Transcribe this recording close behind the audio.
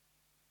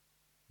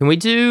Can we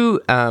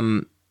do?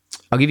 I'll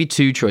give you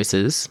two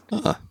choices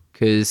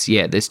because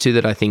there's two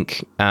that I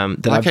think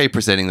that I like how you're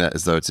presenting that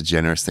as though it's a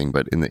generous thing,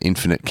 but in the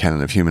infinite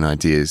canon of human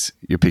ideas,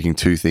 you're picking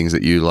two things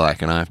that you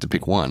like, and I have to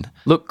pick one.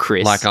 Look,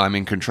 Chris, like I'm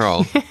in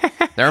control.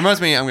 That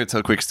reminds me. I'm going to tell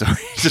a quick story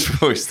just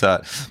before we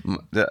start.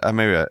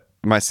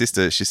 My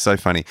sister, she's so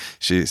funny.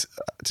 Did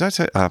I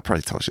tell? I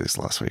probably told you this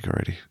last week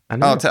already. I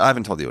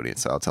haven't told the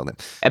audience, so I'll tell them.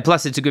 And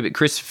plus, it's a good bit.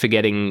 Chris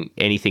forgetting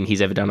anything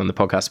he's ever done on the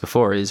podcast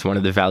before is one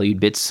of the valued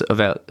bits of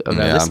our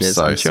listeners.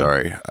 I'm so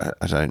sorry.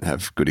 I don't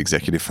have good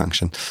executive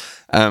function.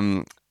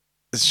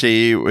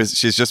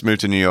 She's just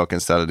moved to New York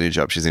and started a new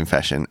job. She's in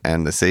fashion,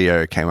 and the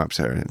CEO came up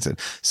to her and said,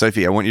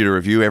 "Sophie, I want you to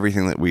review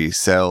everything that we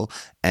sell,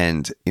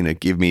 and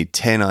give me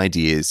 10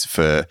 ideas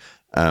for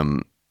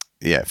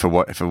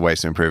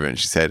ways to improve it." And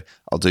she said,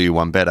 "I'll do you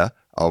one better.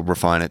 I'll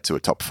refine it to a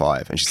top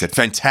 5." And she said,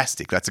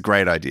 "Fantastic. That's a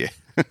great idea."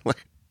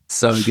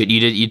 So good.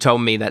 You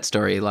told me that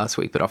story last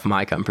week, but off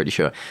mic, I'm pretty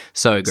sure.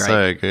 So great.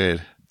 So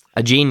good.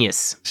 A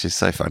genius. She's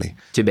so funny.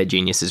 Too bad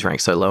genius is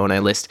ranked so low on our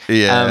list.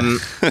 Yeah.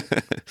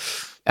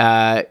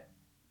 I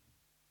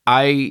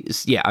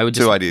would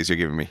just... Two ideas you're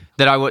giving me.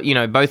 That I want,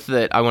 both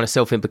that I want to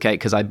self-implicate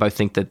because I both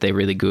think that they're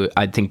really good.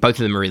 I think both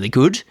of them are really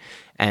good,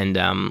 and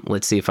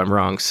let's see if I'm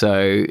wrong.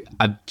 So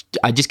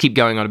I just keep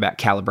going on about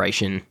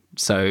calibration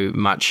so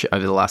much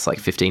over the last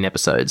 15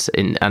 episodes,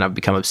 and I've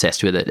become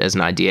obsessed with it as an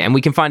idea. And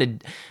we can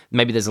find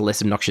maybe there's a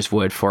less obnoxious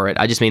word for it.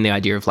 I just mean the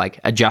idea of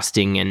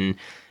adjusting and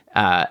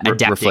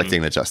adapting.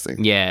 Reflecting,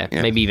 adjusting. Yeah,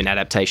 maybe even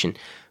adaptation.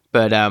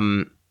 But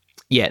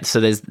so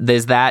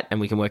there's that, and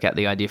we can work out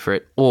the idea for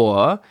it.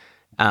 Or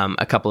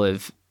a couple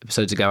of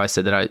episodes ago, I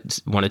said that I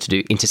wanted to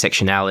do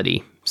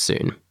intersectionality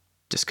soon,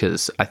 just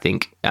because I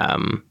think,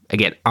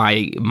 again,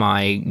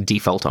 my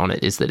default on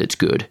it is that it's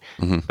good,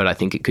 but I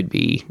think it could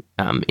be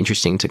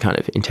interesting to kind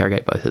of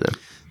interrogate both of them.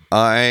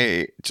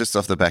 I, just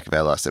off the back of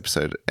our last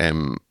episode,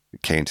 am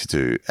keen to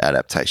do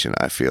adaptation.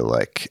 I feel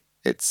like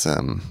it's,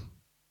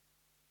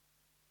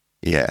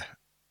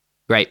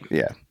 Great.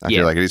 Yeah, I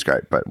feel like it is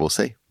great, but we'll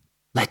see.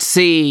 Let's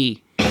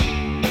see.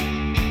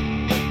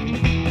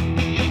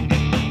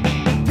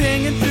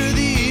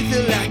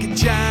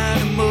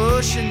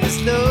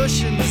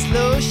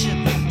 Lotion,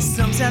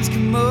 sometimes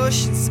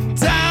commotion,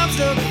 sometimes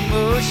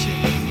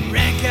locomotion.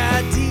 Rank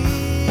ideas,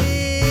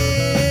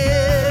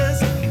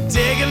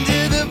 take them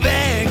to the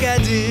bank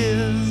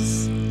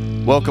ideas.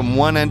 Welcome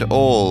one and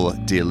all,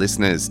 dear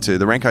listeners, to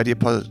the Rank Idea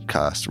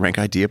Podcast. Rank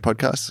Idea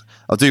Podcast?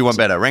 I'll do you one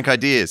better. Rank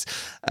Ideas.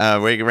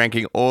 We're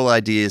ranking all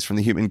ideas from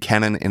the human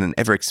canon in an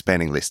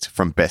ever-expanding list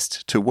from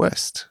best to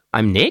worst.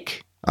 I'm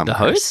Nick, the Chris.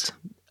 host,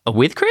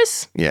 with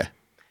Chris. Yeah.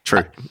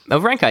 True.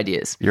 Of Rank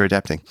Ideas. You're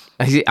adapting.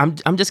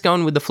 I'm just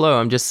going with the flow.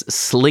 I'm just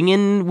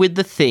slinging with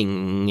the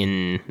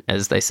thing,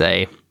 as they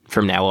say,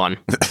 from now on.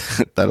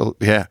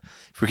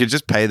 If we could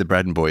just pay the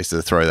Braddon boys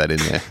to throw that in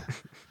there,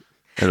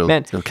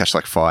 it'll catch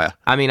like fire.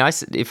 I mean,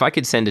 if I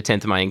could send a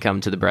tenth of my income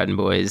to the Braddon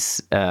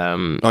boys.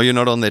 You're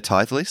not on their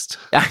tithe list?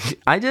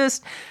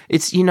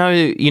 It's you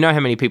know how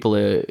many people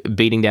are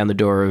beating down the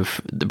door of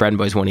the Braddon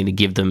boys wanting to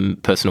give them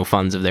personal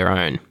funds of their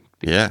own.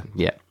 Yeah.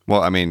 Yeah.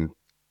 Well, I mean,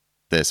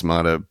 they're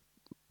smarter,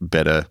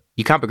 better.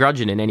 You can't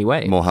begrudge it in any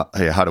way. More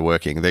harder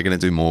working. They're going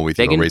to do more with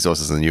your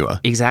resources than you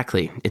are.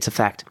 Exactly. It's a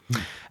fact.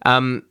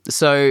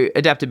 So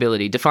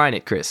adaptability. Define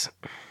it, Chris.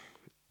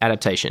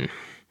 Adaptation.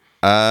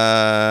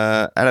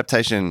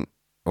 Adaptation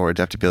or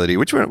adaptability.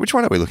 Which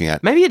one are we looking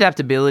at? Maybe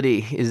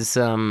adaptability is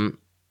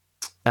whatever,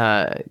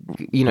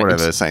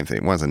 same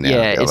thing. One's a noun.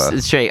 Yeah,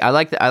 it's true. I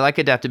like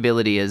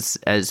adaptability as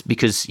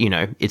because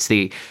it's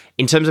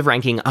in terms of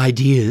ranking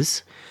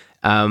ideas.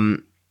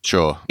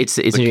 Sure. It's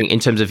in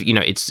terms of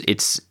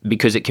it's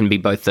because it can be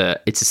both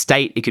it's a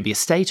state. It could be a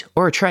state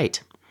or a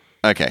trait.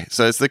 Okay,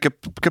 so it's the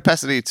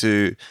capacity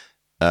to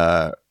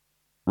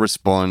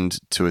respond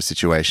to a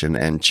situation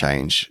and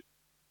change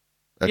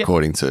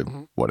according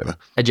to whatever.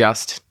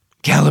 Adjust,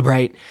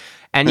 calibrate,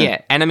 and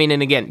and I mean,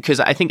 and again, because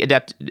I think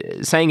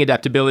saying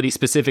adaptability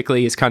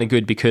specifically is kind of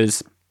good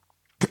because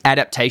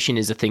adaptation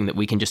is a thing that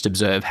we can just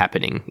observe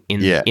happening in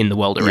the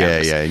world around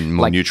us. Yeah, in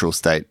more neutral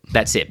state.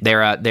 That's it.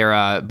 There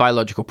are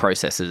biological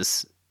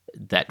processes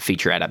that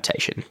feature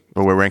adaptation.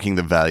 But we're ranking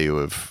the value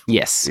of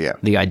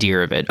the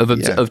idea of it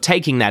of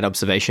taking that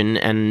observation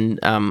and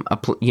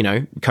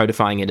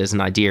codifying it as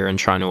an idea and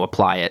trying to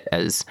apply it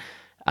as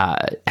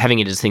having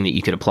it as a thing that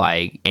you could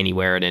apply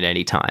anywhere and at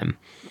any time.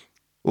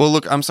 Well,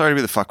 look, I'm sorry to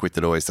be the fuckwit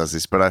that always does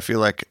this, but I feel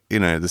like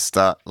the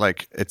start,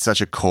 like it's such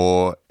a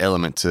core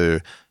element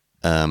to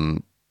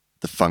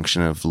the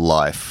function of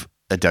life,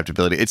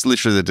 adaptability. It's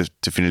literally the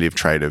definitive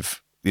trait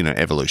of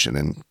evolution,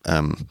 and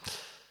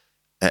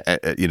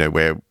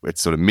where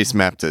it's sort of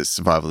mismapped as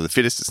survival of the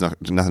fittest. It's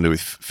nothing to do with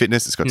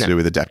fitness. It's got to do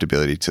with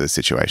adaptability to the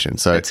situation.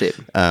 So that's it.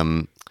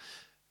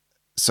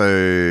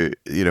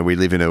 We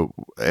live in a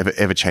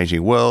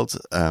ever-changing world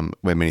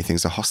where many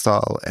things are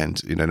hostile,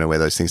 and you don't know where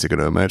those things are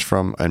going to emerge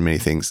from, and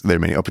there are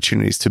many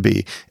opportunities to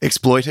be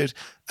exploited.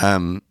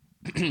 And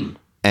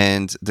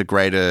the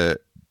greater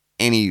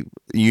any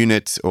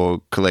unit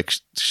or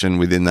collection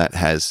within that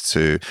has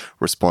to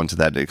respond to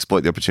that,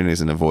 exploit the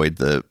opportunities and avoid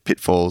the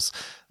pitfalls,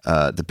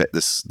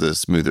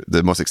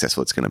 the more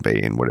successful it's going to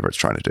be in whatever it's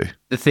trying to do.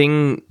 The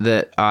thing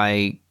that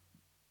I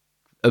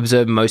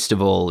observe most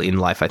of all in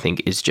life, I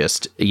think, is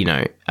just,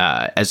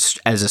 as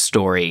a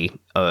story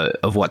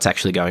of what's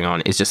actually going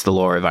on, is just the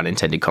law of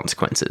unintended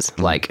consequences.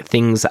 Like,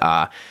 things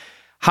are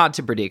hard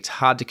to predict,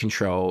 hard to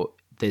control.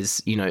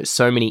 There's,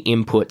 so many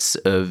inputs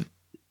of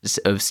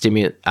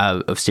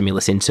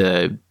stimulus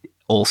into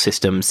all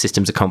systems.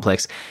 Systems are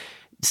complex.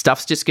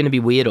 Stuff's just going to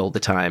be weird all the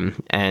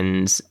time.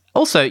 And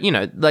also,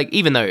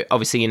 even though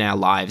obviously in our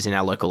lives, in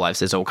our local lives,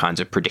 there's all kinds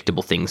of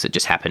predictable things that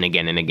just happen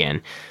again and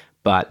again.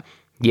 But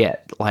yeah,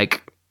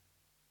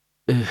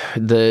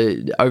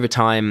 over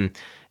time,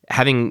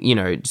 having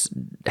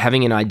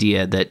an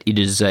idea that it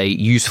is a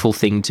useful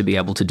thing to be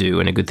able to do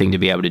and a good thing to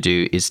be able to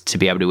do is to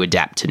be able to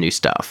adapt to new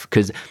stuff.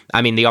 Because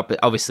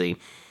obviously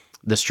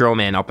the straw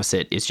man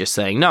opposite is just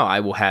saying, no, I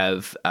will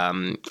have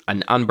an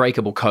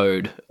unbreakable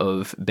code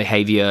of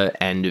behavior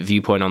and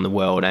viewpoint on the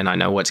world, and I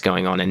know what's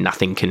going on, and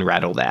nothing can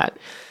rattle that.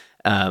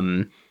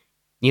 You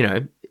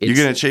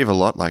can achieve a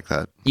lot like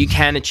that. You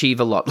can achieve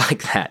a lot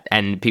like that,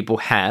 and people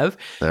have.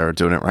 They're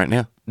doing it right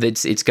now.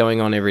 It's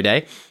going on every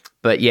day.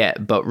 But yeah,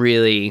 but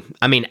really,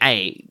 I mean,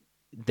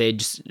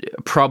 there's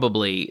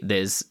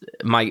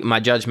my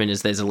judgment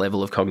is there's a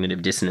level of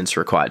cognitive dissonance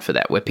required for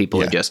that, where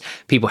people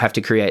have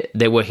to create,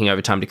 they're working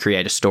overtime to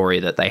create a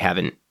story that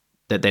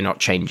they're not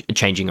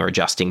changing or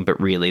adjusting, but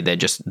really they're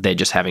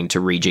just having to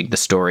rejig the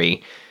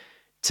story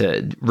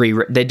they're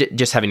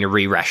just having to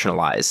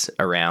re-rationalize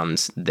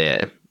around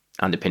their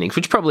underpinnings,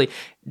 which probably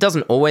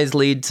doesn't always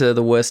lead to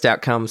the worst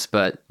outcomes,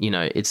 but you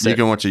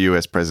can watch a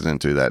US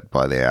president do that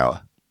by the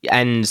hour.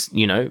 And, I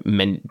don't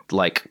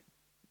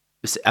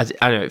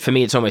know, for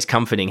me, it's almost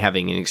comforting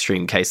having an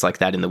extreme case like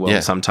that in the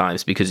world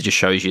sometimes, because it just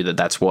shows you that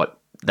that's what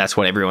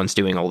everyone's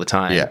doing all the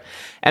time. Yeah.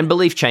 And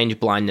belief change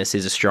blindness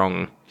is a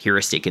strong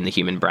heuristic in the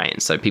human brain.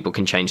 So people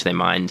can change their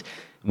mind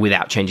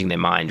without changing their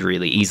mind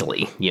really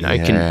easily,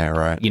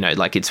 right.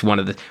 It's one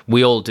of the,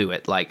 we all do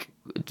it. Like,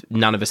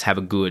 none of us have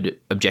a good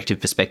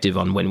objective perspective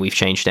on when we've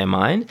changed our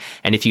mind.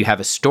 And if you have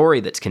a story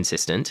that's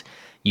consistent,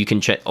 you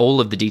can all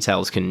of the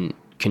details can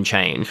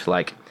change.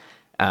 Like,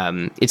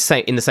 it's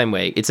in the same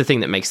way, it's a thing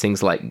that makes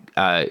things like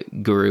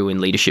guru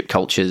and leadership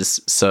cultures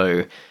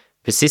so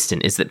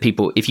persistent, is that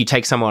people, if you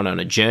take someone on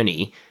a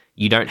journey,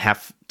 you don't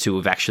have to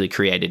have actually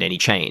created any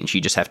change.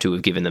 You just have to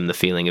have given them the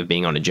feeling of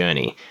being on a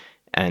journey,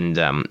 and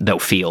they'll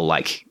feel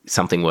like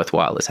something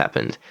worthwhile has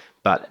happened.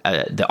 But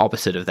the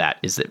opposite of that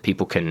is that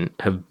people can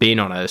have been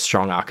on a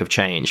strong arc of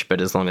change, but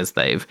as long as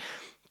they've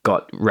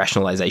got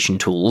rationalization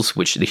tools,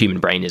 which the human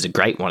brain is a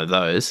great one of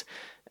those,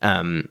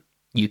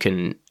 you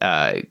can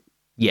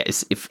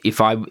yes,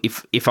 if I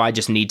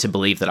just need to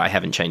believe that I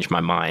haven't changed my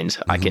mind,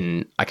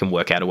 mm-hmm. I can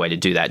work out a way to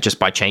do that just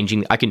by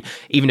changing. I can,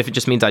 even if it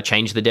just means I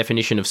change the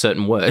definition of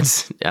certain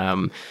words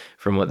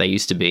from what they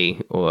used to be,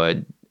 or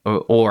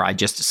I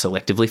just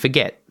selectively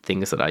forget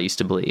things that I used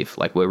to believe.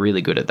 Like, we're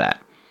really good at that.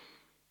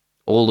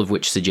 All of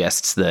which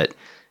suggests that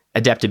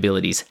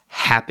adaptability is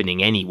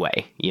happening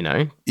anyway.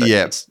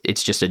 But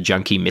it's just a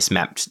junky,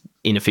 mismapped,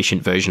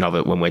 inefficient version of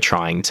it when we're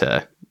trying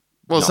to.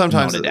 Well,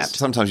 sometimes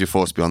you're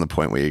forced beyond the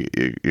point where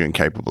you're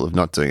incapable of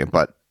not doing it,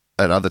 but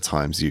at other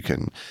times you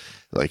can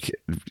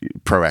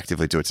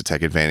proactively do it to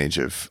take advantage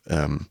of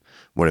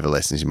whatever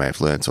lessons you may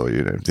have learnt, or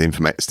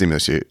the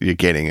stimulus you're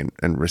getting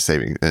and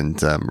receiving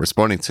and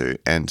responding to.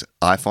 And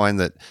I find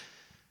that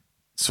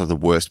sort of the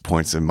worst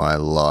points in my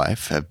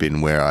life have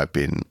been where I've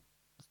been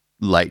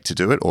late to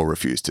do it or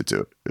refused to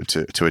do it,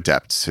 to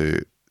adapt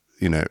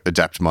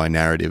my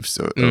narratives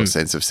or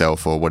sense of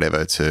self or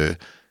whatever to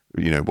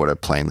what are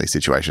plainly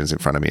situations in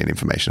front of me and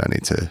information I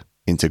need to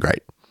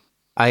integrate.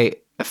 A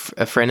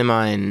friend of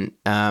mine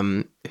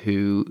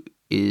who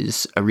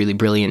is a really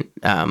brilliant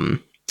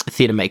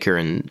theatre maker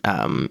and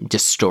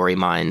just story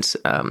mind.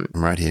 I'm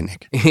right here,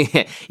 Nick.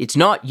 It's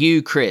not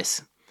you,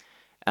 Chris,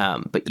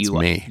 but it's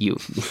me. You're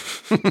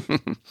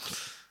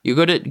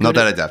good at not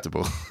that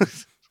adaptable.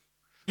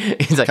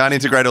 It's like, can't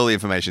integrate all the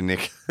information,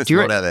 Nick. It's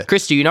not out there.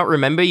 Chris, do you not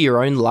remember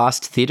your own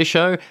last theatre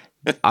show?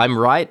 I'm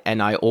right, and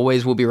I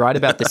always will be right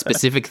about this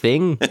specific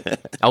thing.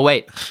 Oh,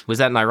 wait. Was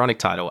that an ironic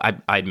title?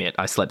 I admit,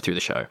 I slept through the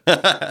show.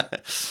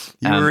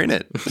 You were in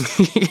it.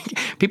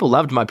 People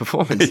loved my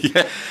performance.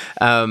 Yeah.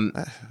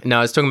 No, I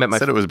was talking about my...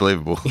 Said it was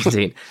believable.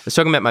 Indeed. I was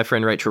talking about my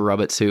friend Rachel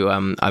Roberts, who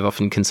I've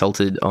often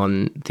consulted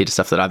on theatre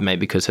stuff that I've made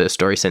because her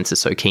story sense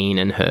is so keen,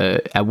 and her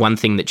one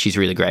thing that she's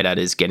really great at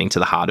is getting to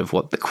the heart of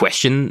what the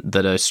question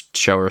that a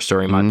show or a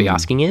story might be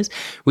asking is,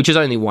 which is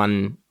only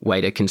one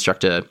way to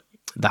construct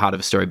the heart of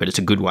a story, but it's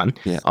a good one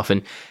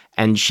often.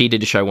 And she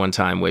did a show one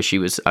time where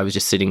I was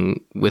just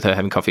sitting with her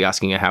having coffee,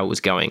 asking her how it was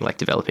going, like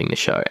developing the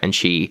show. And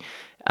she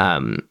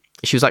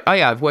was like, oh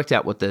yeah, I've worked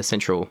out what the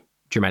central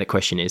dramatic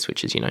question is,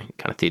 which is, kind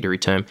of theatre-y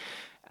term.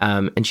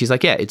 And she's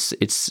like, yeah, it's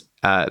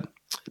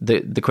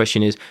the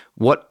question is,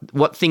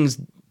 what things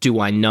do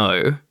I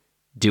know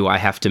do I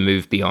have to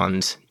move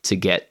beyond to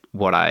get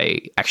what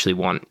I actually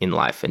want in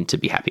life and to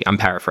be happy. I'm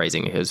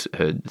paraphrasing.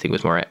 Her thing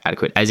was more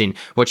adequate. As in,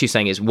 what she's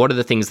saying is, what are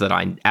the things that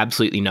I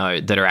absolutely know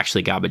that are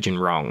actually garbage and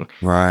wrong,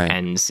 Right.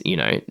 and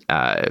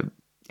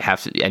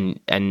have to,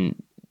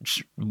 and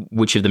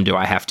which of them do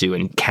I have to,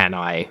 and can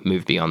I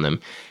move beyond them?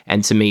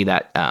 And to me,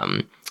 that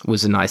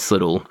was a nice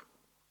little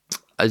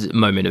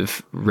moment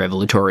of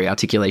revelatory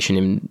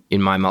articulation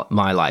in my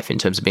life, in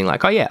terms of being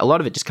like, oh yeah, a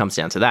lot of it just comes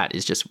down to that.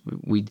 Is just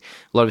a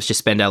lot of us just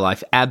spend our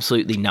life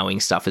absolutely knowing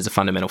stuff as a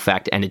fundamental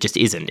fact, and it just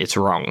isn't. It's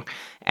wrong,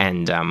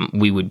 and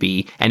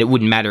it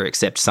wouldn't matter,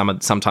 except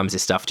sometimes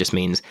this stuff just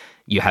means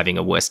you're having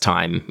a worse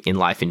time in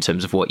life in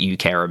terms of what you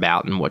care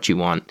about and what you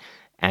want,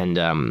 and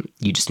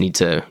you just need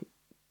to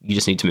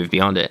move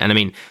beyond it. And I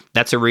mean,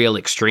 that's a real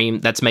extreme.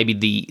 That's maybe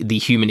the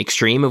human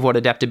extreme of what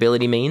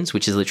adaptability means,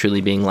 which is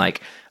literally being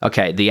like,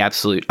 okay, the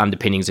absolute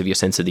underpinnings of your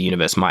sense of the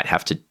universe might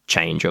have to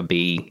change or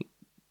be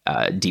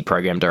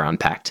deprogrammed or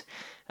unpacked.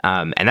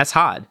 And that's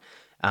hard.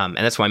 And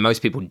that's why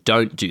most people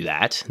don't do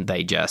that.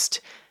 They just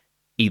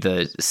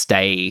either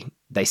stay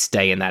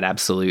in that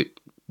absolute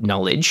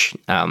knowledge,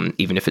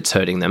 even if it's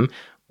hurting them,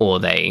 or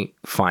they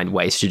find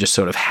ways to just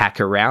sort of hack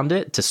around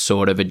it to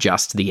sort of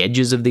adjust the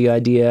edges of the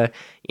idea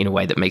in a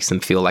way that makes them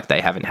feel like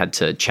they haven't had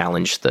to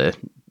challenge the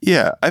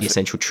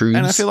essential truths.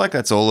 And I feel like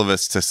that's all of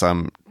us to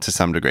some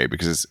degree,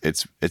 because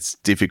it's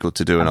difficult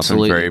to do and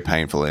Absolutely. often very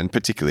painful, and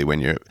particularly when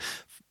you're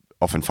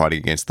often fighting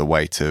against the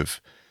weight of,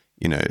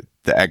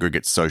 the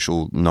aggregate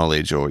social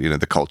knowledge or,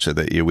 the culture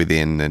that you're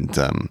within, and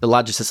the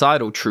larger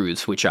societal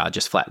truths, which are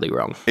just flatly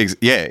wrong.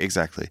 yeah,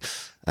 exactly.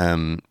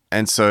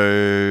 And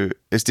so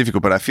it's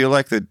difficult, but I feel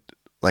like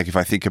if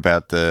I think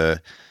about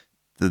the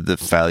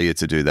failure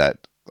to do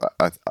that,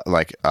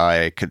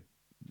 I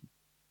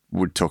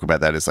would talk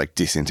about that as like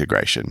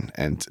disintegration,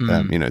 and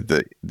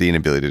the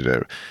inability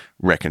to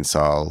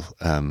reconcile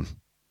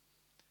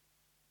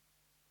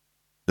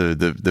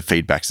the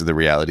feedbacks of the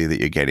reality that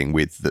you're getting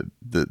with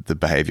the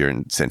behavior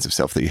and sense of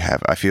self that you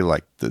have. I feel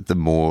like the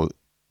more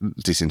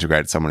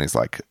disintegrated someone is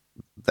like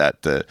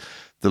that, the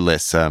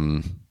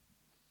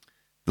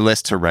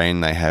less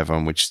terrain they have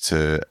on which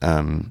to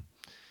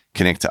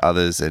connect to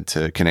others, and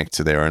to connect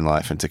to their own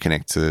life, and to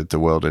connect to the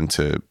world, and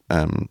to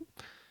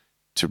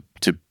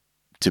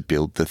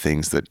build the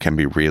things that can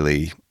be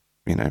really,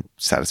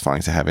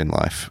 satisfying to have in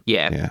life.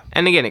 Yeah.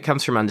 And again, it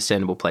comes from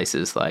understandable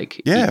places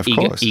like of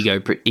course.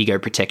 ego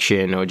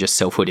protection, or just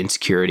selfhood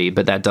insecurity,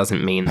 but that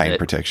doesn't mean Pain that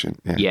protection.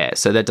 Yeah,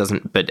 so that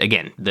doesn't, but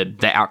again,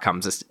 the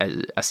outcomes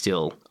are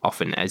still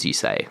often, as you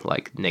say,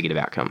 like negative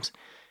outcomes.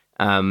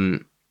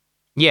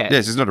 Yeah,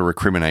 it's just not a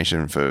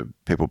recrimination for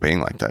people being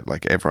like that.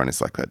 Like, everyone is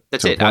like that.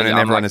 That's to a it. point, and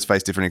I'm everyone like- has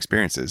faced different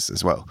experiences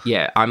as well.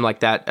 Yeah, I'm like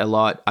that a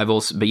lot. I've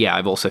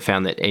also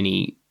found that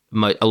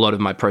a lot of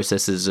my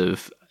processes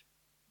of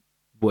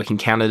working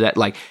counter that,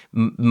 like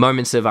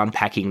moments of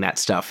unpacking that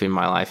stuff in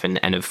my life,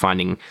 and of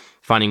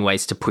finding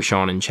ways to push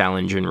on and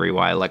challenge and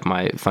rewire like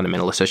my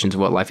fundamental assertions of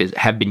what life is,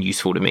 have been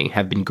useful to me,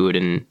 have been good,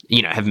 and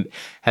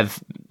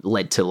have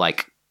led to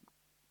like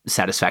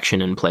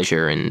satisfaction and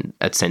pleasure and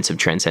a sense of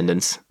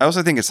transcendence. I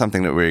also think it's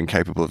something that we're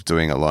incapable of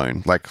doing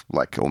alone, like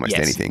almost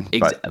anything.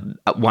 But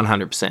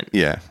 100%.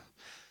 yeah.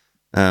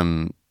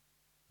 And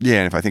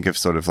if I think of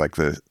sort of like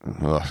I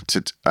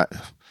was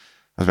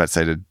about to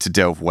say to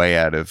delve way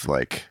out of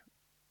like,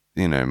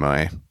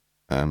 my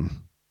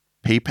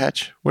pea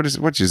patch.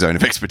 What's your zone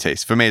of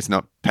expertise? For me, it's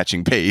not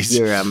patching peas.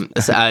 You're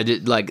I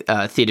did like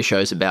theatre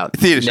shows about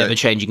Theatre never shows.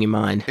 changing your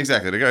mind.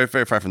 Exactly. To go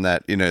very far from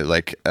that, if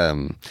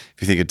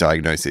you think of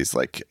diagnoses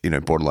like,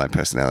 borderline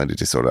personality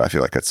disorder, I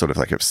feel like that's sort of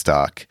like a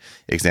stark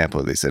example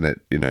of this. And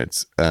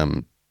it's,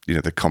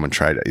 the common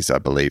trait is, I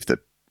believe, that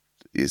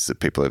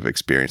people have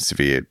experienced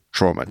severe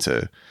trauma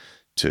to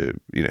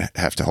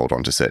have to hold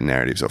on to certain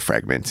narratives or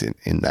fragments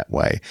in that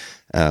way.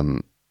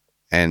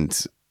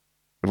 And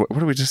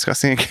what are we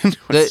discussing again?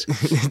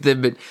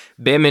 The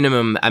bare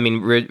minimum, I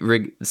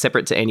mean,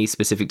 separate to any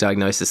specific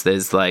diagnosis,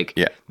 there's like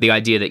the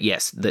idea that,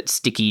 yes, that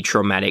sticky,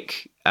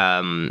 traumatic,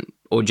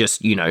 or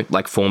just,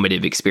 like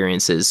formative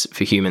experiences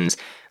for humans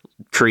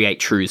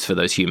create truths for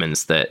those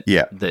humans that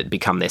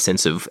become their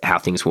sense of how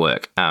things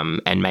work,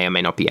 and may or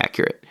may not be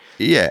accurate.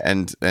 Yeah,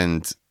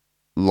 and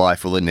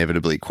life will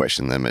inevitably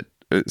question them at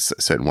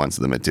certain ones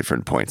of them at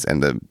different points,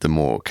 and the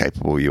more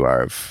capable you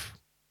are of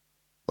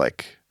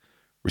like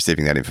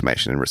receiving that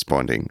information and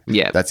responding.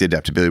 Yeah. That's the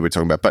adaptability we're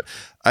talking about. But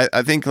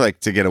I think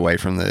like to get away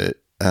from the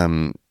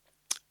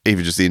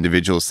even just the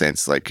individual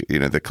sense, like,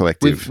 the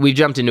collective. We've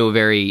jumped into a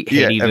very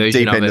heady version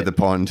deep of end it. of the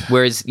pond.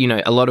 Whereas,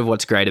 a lot of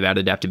what's great about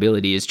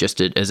adaptability is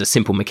just as a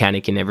simple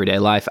mechanic in everyday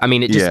life. I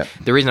mean,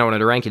 the reason I wanted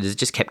to rank it is it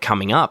just kept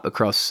coming up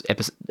across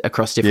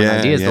different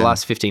ideas. The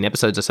last 15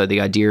 episodes or so,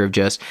 the idea of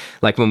just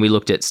like when we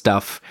looked at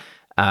stuff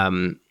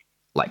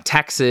like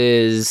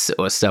taxes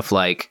or stuff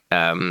like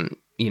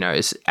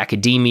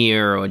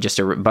academia, or just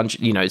a bunch,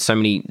 so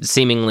many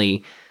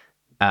seemingly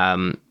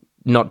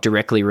not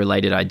directly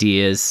related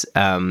ideas.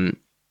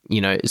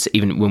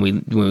 Even when we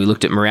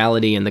looked at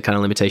morality and the kind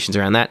of limitations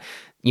around that,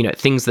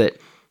 things that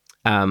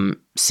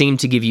seem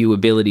to give you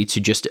ability to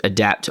just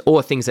adapt,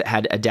 or things that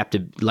had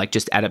adaptive, like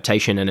just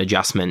adaptation and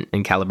adjustment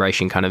and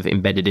calibration kind of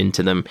embedded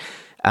into them.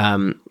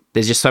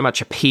 There's just so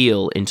much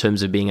appeal in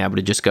terms of being able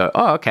to just go,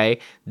 oh, okay,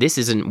 this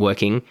isn't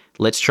working.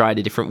 Let's try it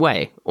a different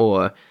way.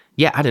 Or,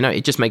 yeah, I don't know.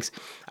 It just makes,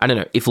 I don't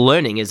know, if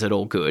learning is at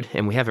all good,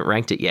 and we haven't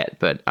ranked it yet,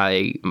 but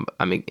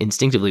I'm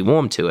instinctively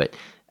warm to it.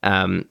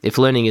 If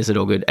learning is at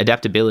all good,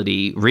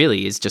 adaptability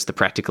really is just the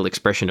practical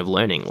expression of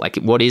learning. Like,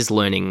 what is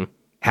learning?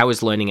 How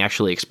is learning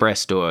actually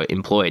expressed or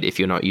employed if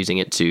you're not using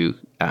it to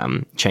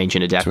change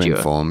and adapt to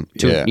inform,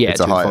 it's a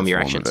higher inform your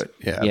form actions? of it.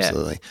 Yeah,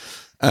 absolutely.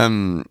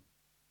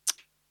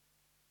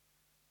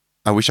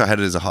 I wish I had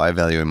it as a higher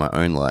value in my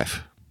own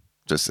life.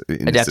 Just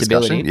in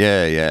Adaptability. This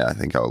discussion. Yeah. I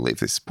think I'll leave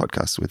this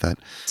podcast with that.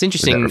 It's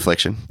interesting. With that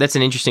reflection. That's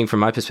an interesting from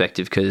my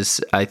perspective, because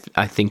I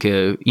think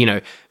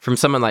from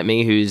someone like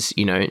me who's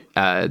in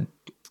a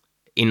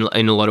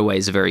lot of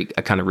ways a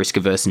kind of risk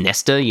averse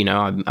nester.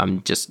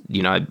 I'm just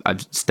I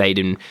stay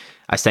in.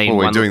 Well,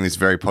 we're doing this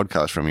very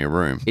podcast from your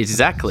room.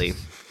 Exactly.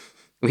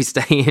 We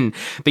stay in,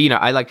 but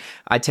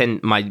I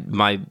tend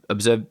my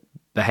observed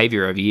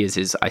behavior over years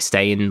is I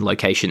stay in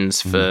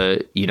locations for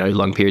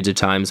long periods of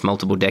times,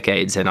 multiple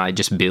decades, and I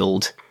just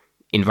build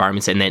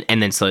environments and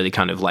then slowly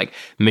kind of like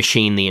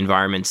machine the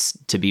environments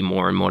to be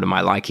more and more to my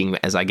liking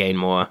as I gain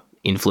more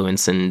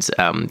influence and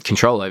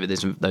control over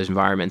those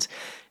environments.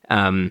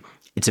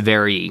 It's a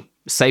very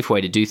safe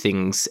way to do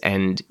things,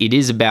 and it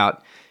is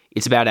about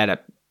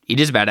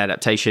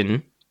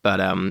adaptation. But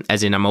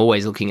as in, I'm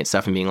always looking at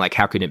stuff and being like,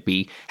 how can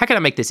I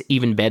make this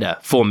even better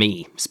for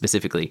me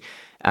specifically?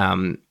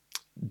 But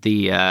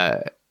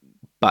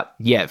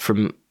yeah, for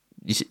me,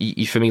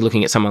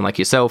 looking at someone like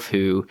yourself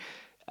who,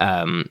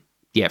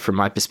 from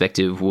my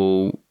perspective,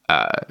 will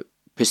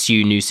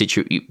pursue new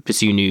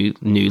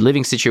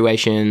living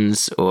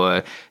situations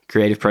or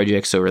creative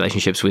projects or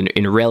relationships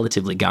in a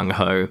relatively gung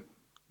ho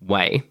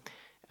way.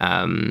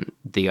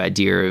 The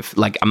idea of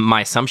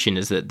my assumption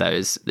is that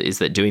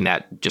doing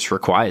that just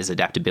requires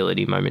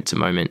adaptability moment to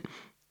moment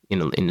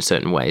in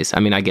certain ways. I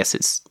mean, I guess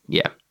it's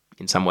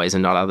in some ways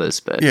and not others,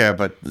 but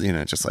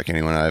just like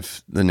anyone,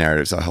 the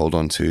narratives I hold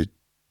on to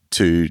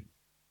too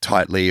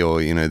tightly, or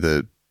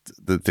the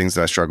things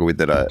that I struggle with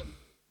that are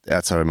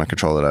outside of my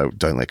control that I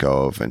don't let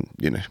go of, and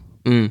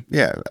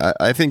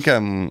I think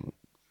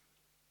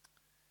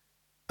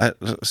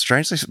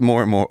strangely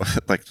more and more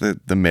like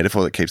the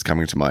metaphor that keeps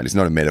coming to mind is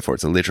not a metaphor,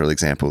 it's a literal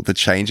example. The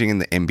changing in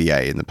the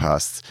NBA in the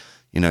past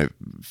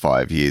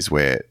 5 years,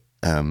 where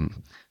the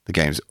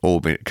game's all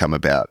become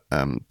about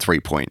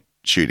 3-point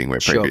shooting, where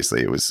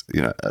previously it was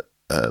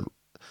a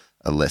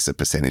lesser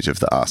percentage of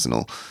the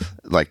arsenal.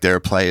 Like, there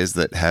are players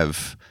that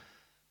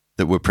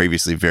were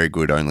previously very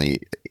good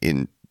only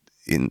in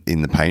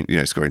the paint,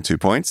 scoring 2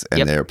 points,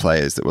 and there are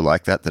players that were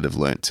like that have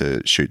learnt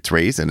to shoot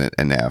threes, and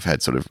now have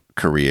had sort of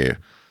career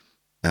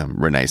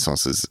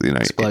renaissances,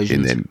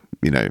 explosions. in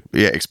them,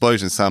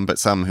 explosions.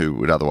 Some who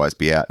would otherwise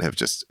be out have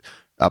just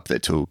upped their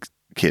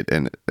toolkit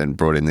and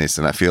brought in this,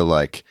 and I feel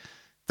like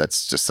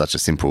that's just such a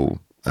simple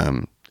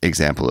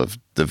example of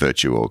the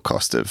virtue or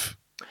cost of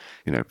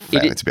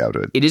failing to be able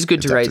to. It is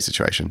good to raise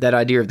situation. That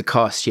idea of the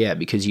cost,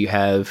 because you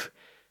have,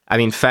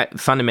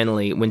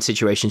 fundamentally, when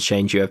situations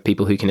change, you have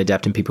people who can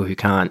adapt and people who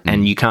can't,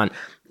 and you can't.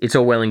 It's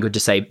all well and good to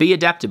say be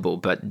adaptable,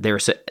 but there are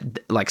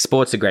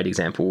sports a great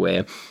example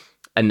where,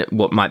 and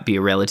what might be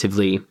a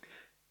relatively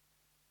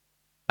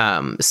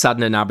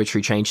sudden and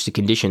arbitrary change to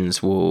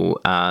conditions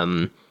will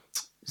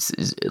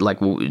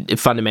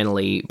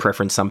fundamentally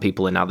preference some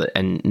people and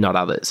not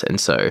others, and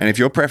if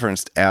you're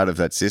preferenced out of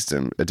that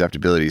system,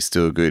 adaptability is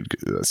still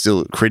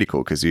still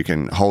critical, because you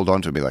can hold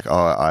on to it and be like, oh,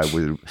 I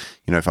would,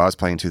 if I was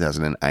playing in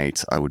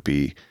 2008, I would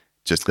be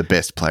just the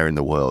best player in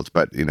the world.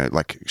 But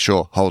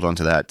sure, hold on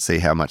to that, see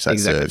how much that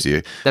serves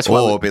you. That's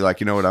or be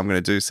like, what I'm going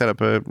to do, set up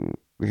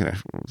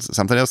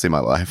something else in my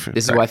life.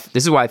 This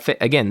is why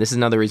again, this is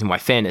another reason why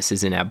fairness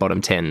is in our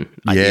bottom 10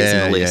 ideas in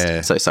the list.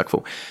 Yeah. So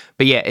suckful.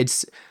 But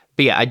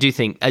I do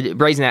think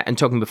raising that and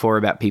talking before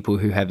about people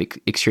who have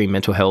extreme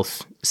mental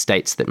health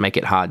states that make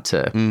it hard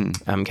to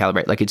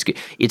calibrate. Like,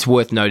 it's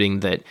worth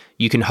noting that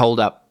you can hold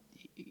up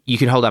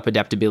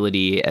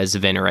adaptability as a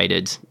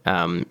venerated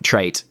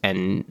trait,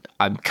 and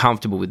I'm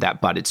comfortable with that.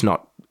 But it's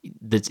not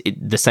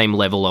the same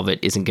level of it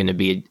isn't going to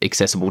be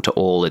accessible to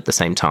all at the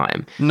same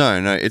time. No,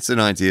 it's an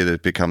idea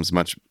that becomes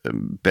much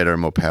better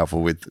and more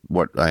powerful with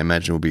what I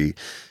imagine will be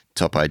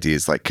top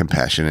ideas like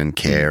compassion and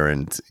care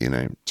and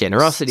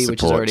generosity, support.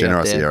 Which is already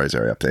generosity up there. is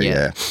already up there.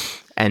 Yeah.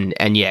 And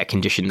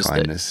conditions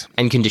kindness.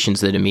 Conditions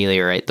that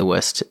ameliorate the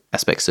worst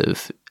aspects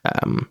of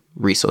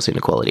resource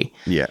inequality.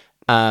 Yeah.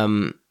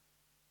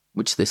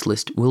 Which this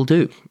list will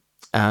do,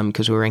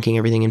 because we're ranking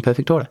everything in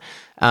perfect order.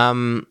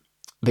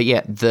 But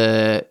yeah,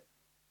 the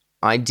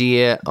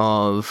idea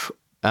of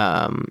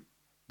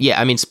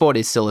sport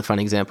is still a fun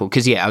example,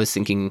 because I was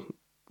thinking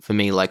for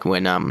me, like,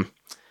 when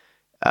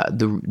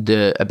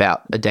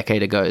about a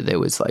decade ago, there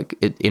was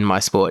in my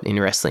sport, in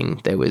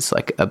wrestling, there was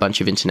a bunch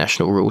of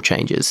international rule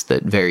changes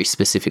that very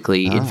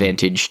specifically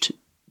advantaged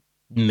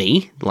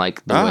me,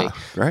 like the way,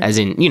 great. as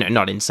in,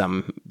 not in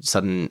some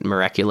sudden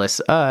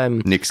miraculous,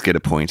 Knicks get a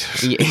point.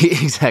 yeah,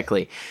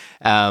 exactly.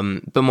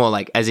 But more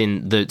like, as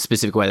in the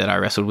specific way that I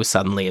wrestled was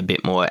suddenly a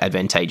bit more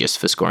advantageous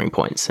for scoring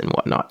points and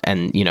whatnot.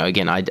 And,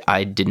 again,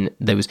 I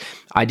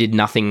did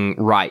nothing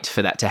right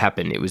for that to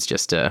happen. It was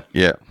just a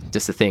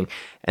thing.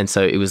 And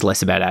so it was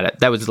less about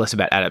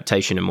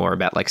adaptation and more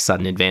about like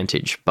sudden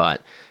advantage.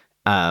 But,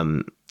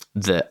 But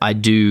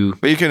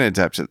you can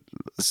adapt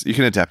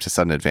to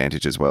sudden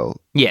advantage as well.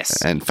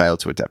 Yes. And fail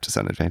to adapt to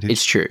sudden advantage.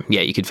 It's true.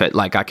 Yeah, you could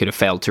I could have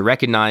failed to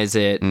recognize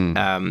it.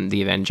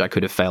 The advantage I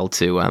could have failed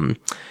to and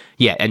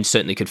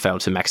certainly could fail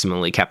to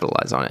maximally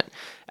capitalize on it.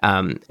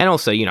 And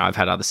also, I've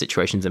had other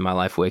situations in my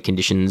life where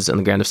conditions on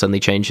the ground have suddenly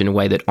changed in a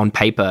way that on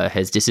paper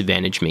has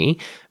disadvantaged me,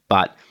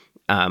 but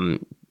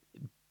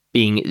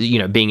being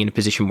in a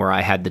position where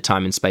I had the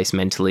time and space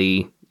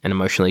mentally and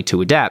emotionally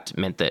to adapt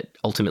meant that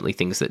ultimately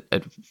things that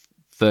at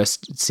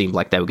first seemed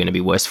like they were going to be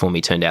worse for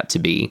me turned out to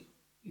be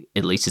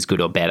at least as good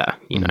or better,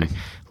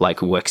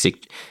 like work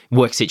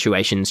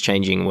situations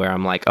changing where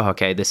I'm like, oh,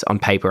 okay, this on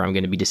paper I'm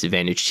going to be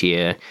disadvantaged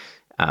here,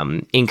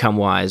 income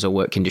wise or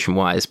work condition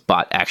wise,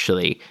 but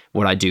actually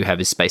what I do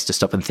have is space to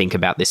stop and think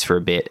about this for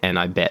a bit, and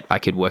I bet I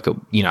could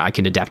I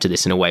can adapt to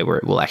this in a way where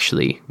it will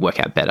actually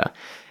work out better.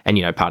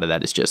 And part of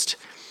that is just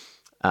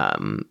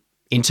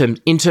in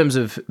terms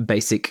of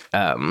basic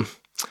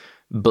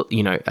but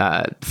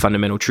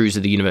fundamental truths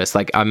of the universe.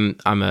 Like I'm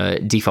a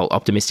default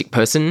optimistic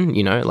person,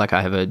 like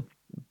I have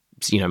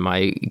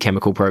my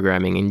chemical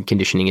programming and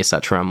conditioning is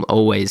such where I'm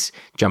always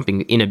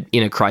jumping in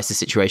a crisis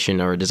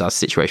situation or a disaster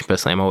situation.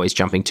 Personally, I'm always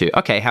jumping to,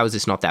 okay, how is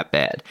this not that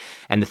bad?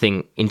 And the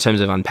thing in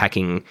terms of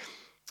unpacking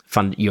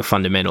your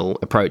fundamental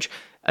approach,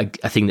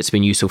 a thing that's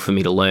been useful for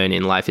me to learn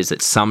in life is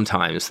that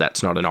sometimes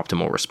that's not an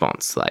optimal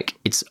response. Like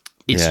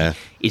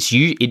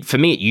for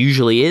me, it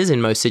usually is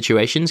in most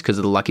situations because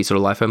of the lucky sort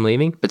of life I'm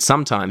leaving. But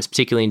sometimes,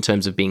 particularly in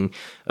terms of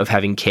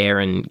having care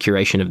and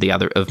curation of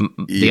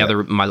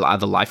my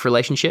other life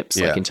relationships,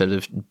 like in terms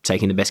of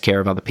taking the best care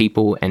of other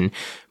people and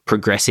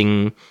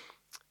progressing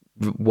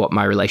what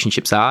my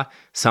relationships are.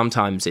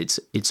 Sometimes it's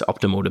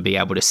optimal to be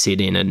able to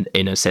sit in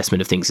an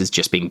assessment of things as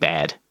just being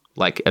bad,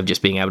 like of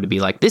just being able to be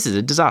like, this is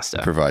a disaster.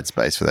 Provide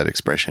space for that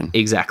expression.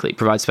 Exactly,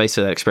 provide space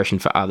for that expression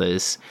for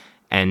others.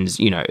 And,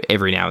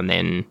 every now and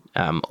then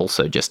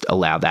also just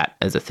allow that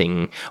as a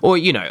thing. Or,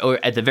 or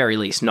at the very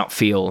least not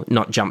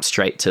jump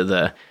straight to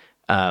the,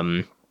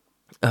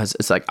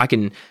 it's like, I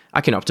can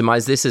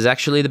optimize this as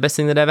actually the best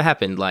thing that ever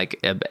happened, like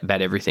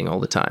about everything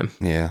all the time.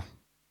 Yeah.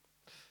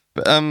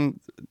 But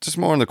just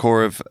more on the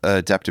core of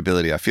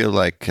adaptability, I feel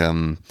like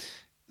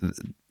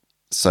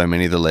so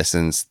many of the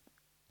lessons,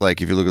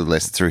 like if you look at the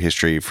lessons through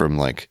history from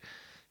like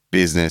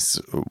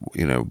business,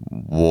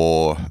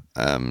 war,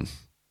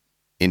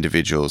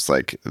 individuals,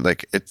 like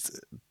it's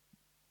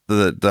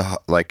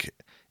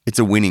it's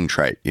a winning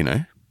trait,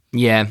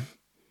 Yeah,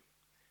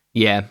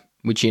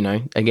 which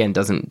again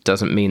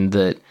doesn't mean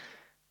that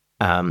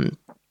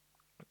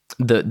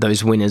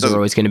those winners are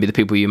always going to be the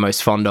people you're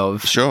most fond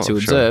of to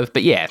observe. Sure.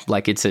 But yeah,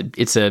 like it's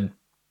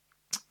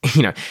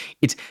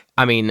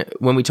I mean,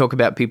 when we talk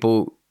about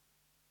people,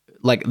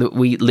 like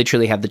we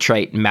literally have the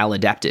trait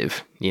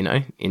maladaptive,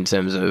 in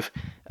terms of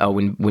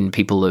when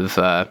people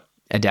have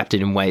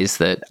adapted in ways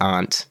that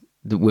aren't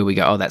where we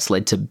go, oh, that's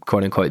led to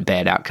quote unquote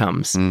bad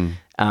outcomes.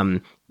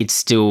 It's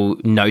still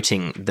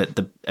noting that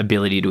the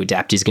ability to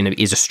adapt is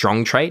a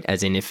strong trait,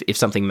 as in if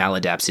something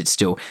maladapts, it's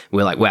still,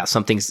 we're like, wow,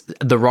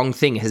 the wrong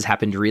thing has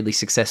happened really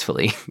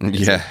successfully.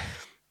 Yeah.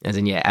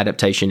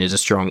 Adaptation is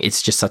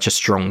it's just such a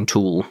strong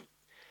tool.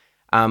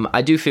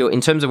 I do feel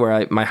in terms of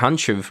my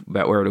hunch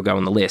about where it'll go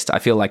on the list, I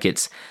feel like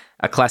it's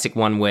a classic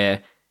one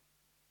where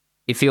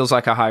it feels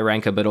like a high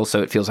ranker, but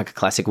also it feels like a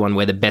classic one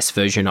where the best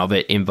version of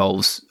it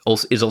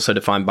is also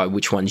defined by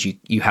which ones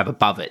you have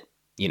above it.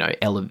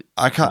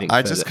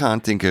 I just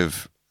can't think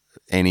of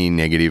any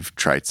negative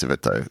traits of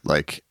it though.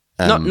 Like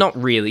not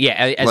really.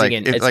 Yeah,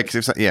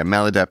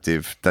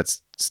 maladaptive.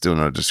 That's still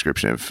not a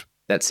description of.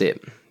 That's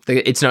it.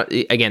 It's not.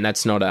 Again,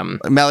 that's not.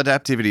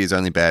 Maladaptivity is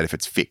only bad if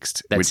it's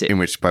fixed. By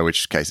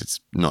which case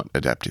it's not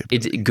adaptive.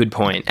 It's a good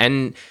point.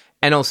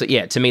 And also,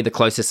 yeah, to me, the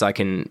closest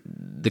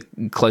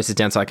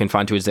downside I can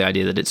find to is the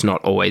idea that it's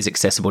not always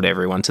accessible to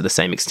everyone to the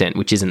same extent,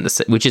 which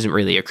isn't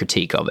really a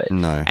critique of it.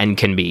 No, and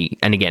can be.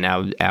 And again,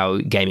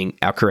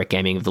 our correct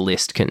gaming of the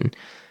list can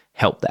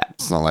help that.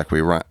 It's not like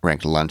we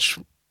ranked lunch,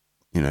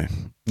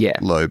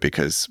 low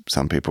because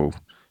some people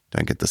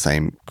don't get the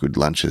same good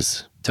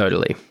lunches.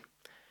 Totally.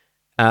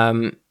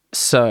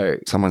 So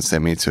someone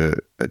sent me to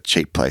a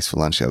cheap place for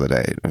lunch the other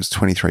day. It was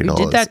 $23.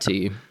 Who did that to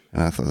you?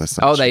 And I thought that's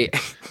not cheap.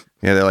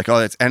 Yeah, they're like, oh,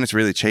 it's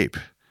really cheap.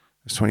 It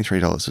was $23.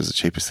 It was the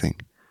cheapest thing.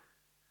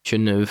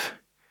 Shouldn't have.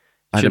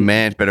 I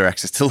demand better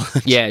access to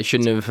lunch. Yeah,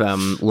 shouldn't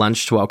have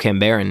lunched while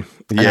Canberran.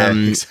 Yeah,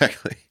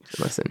 exactly.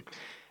 Listen.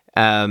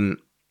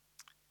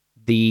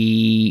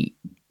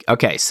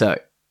 Okay, so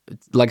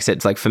like I said,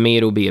 it's like for me,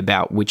 it'll be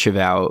about which of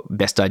our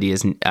best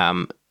ideas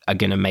are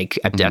going to make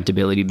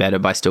adaptability better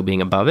by still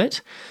being above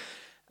it.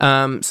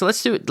 So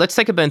let's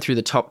take a burn through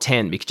the top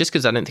 10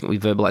 because I don't think we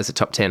verbalized the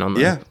top 10 on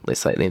the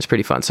list lately. It's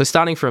pretty fun. So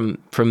starting from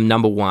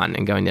number 1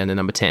 and going down to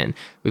number 10,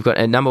 we've got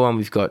at number 1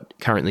 we've got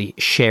currently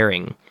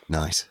sharing.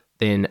 Nice.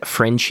 Then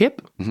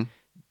friendship,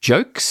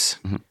 jokes,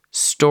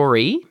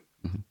 story,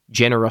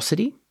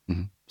 generosity,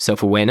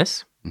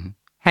 self-awareness,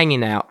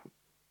 hanging out,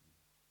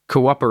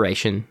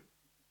 cooperation,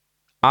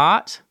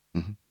 art,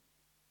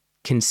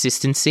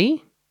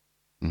 consistency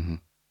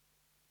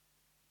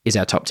is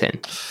our top 10.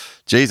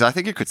 Geez, I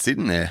think it could sit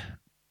in there.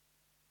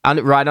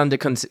 Right under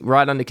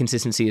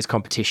consistency is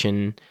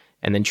competition,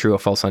 and then true or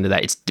false under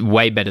that. It's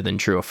way better than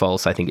true or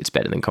false. I think it's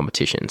better than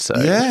competition. So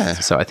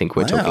So I think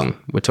we're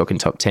talking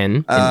top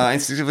 10. I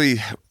instinctively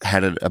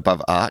had it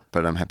above art,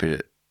 but I'm happy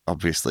to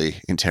obviously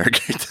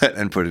interrogate that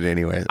and put it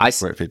anywhere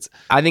where it fits.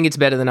 I think it's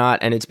better than art,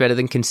 and it's better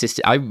than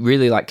consistent. I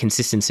really like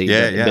consistency.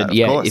 Of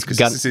course.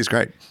 Consistency is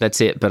great.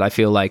 That's it. But I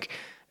feel like,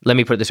 let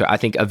me put it this way: I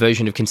think a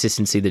version of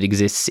consistency that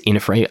exists in a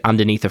frame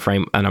underneath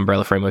an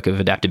umbrella framework of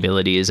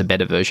adaptability is a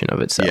better version of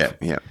itself.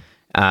 Yeah.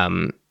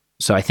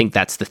 So I think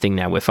that's the thing.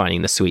 Now we're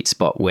finding the sweet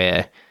spot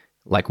where,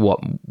 like,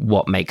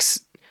 what makes,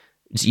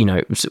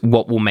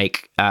 what will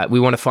make. We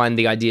want to find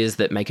the ideas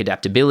that make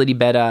adaptability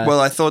better.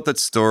 Well, I thought that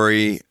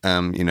story,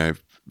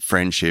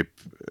 friendship,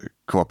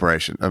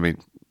 cooperation. I mean,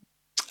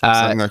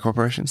 something like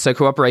cooperation. So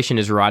cooperation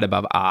is right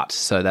above art.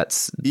 So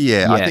that's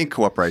I think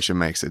cooperation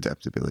makes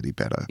adaptability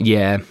better.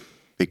 Yeah.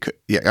 Because,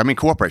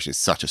 cooperation is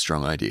such a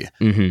strong idea.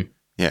 Mm-hmm.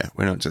 Yeah,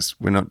 we're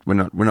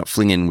not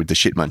flinging with the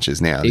shit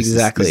munchers now.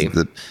 Exactly. This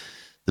is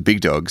the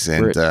big dogs,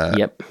 and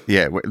yep.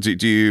 Yeah.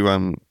 Do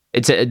you?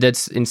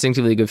 That's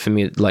instinctively good for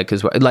me,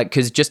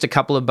 because just a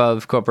couple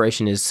above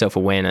cooperation is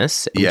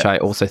self-awareness, which I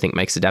also think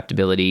makes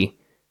adaptability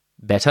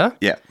better.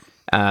 Yeah.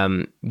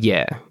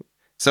 Yeah.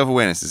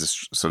 Self-awareness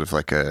is sort of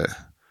like a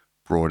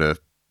broader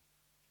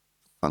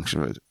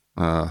function of it.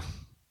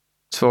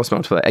 It's force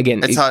multiplier.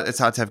 Again, it's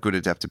hard to have good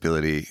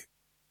adaptability.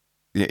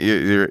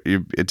 You're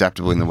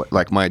adaptable in the way,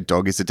 like my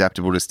dog is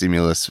adaptable to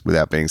stimulus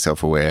without being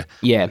self-aware.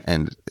 Yeah.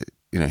 And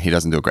he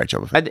doesn't do a great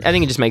job of it. I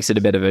think it just makes it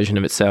a better version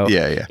of itself.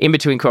 Yeah. In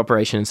between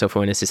cooperation and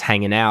self-awareness is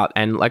hanging out.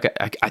 And like,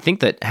 I think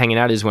that hanging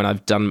out is when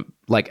I've done,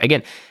 like,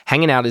 again,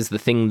 hanging out is the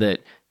thing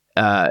that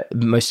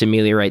most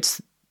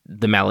ameliorates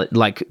the mallet.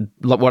 Like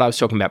what I was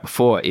talking about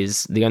before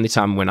is the only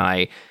time when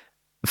I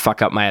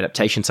fuck up my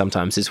adaptation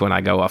sometimes is when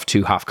I go off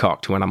too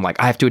half-cocked, when I'm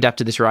like, I have to adapt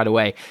to this right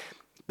away.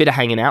 Bit of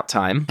hanging out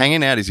time.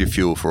 Hanging out is your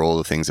fuel for all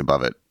the things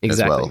above it as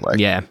well. Like,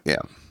 yeah.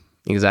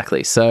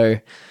 Exactly. So,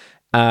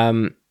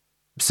 that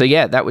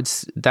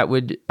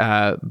would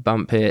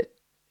bump it.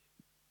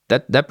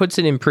 That puts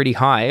it in pretty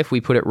high. If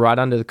we put it right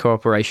under the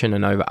cooperation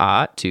and over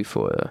art, 2,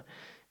 4,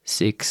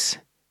 6,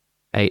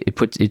 8.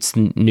 It's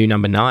new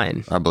number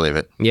 9. I believe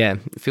it. Yeah,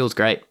 it feels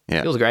great.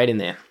 Yeah, feels great in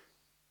there.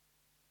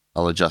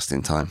 I'll adjust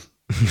in time.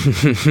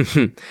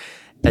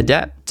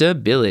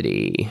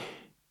 Adaptability.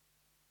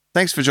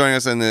 Thanks for joining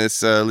us on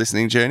this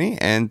listening journey,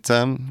 and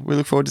we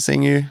look forward to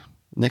seeing you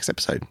next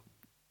episode.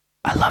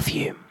 I love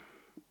you.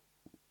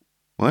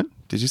 What?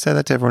 Did you say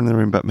that to everyone in the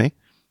room but me?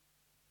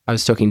 I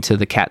was talking to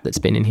the cat that's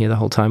been in here the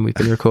whole time we've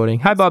been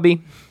recording. Hi,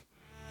 Bobby.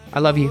 I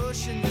love you.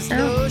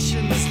 Sometimes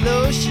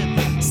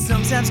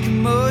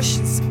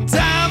commotion,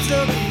 sometimes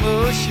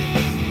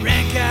locomotion.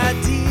 Rank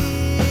idea.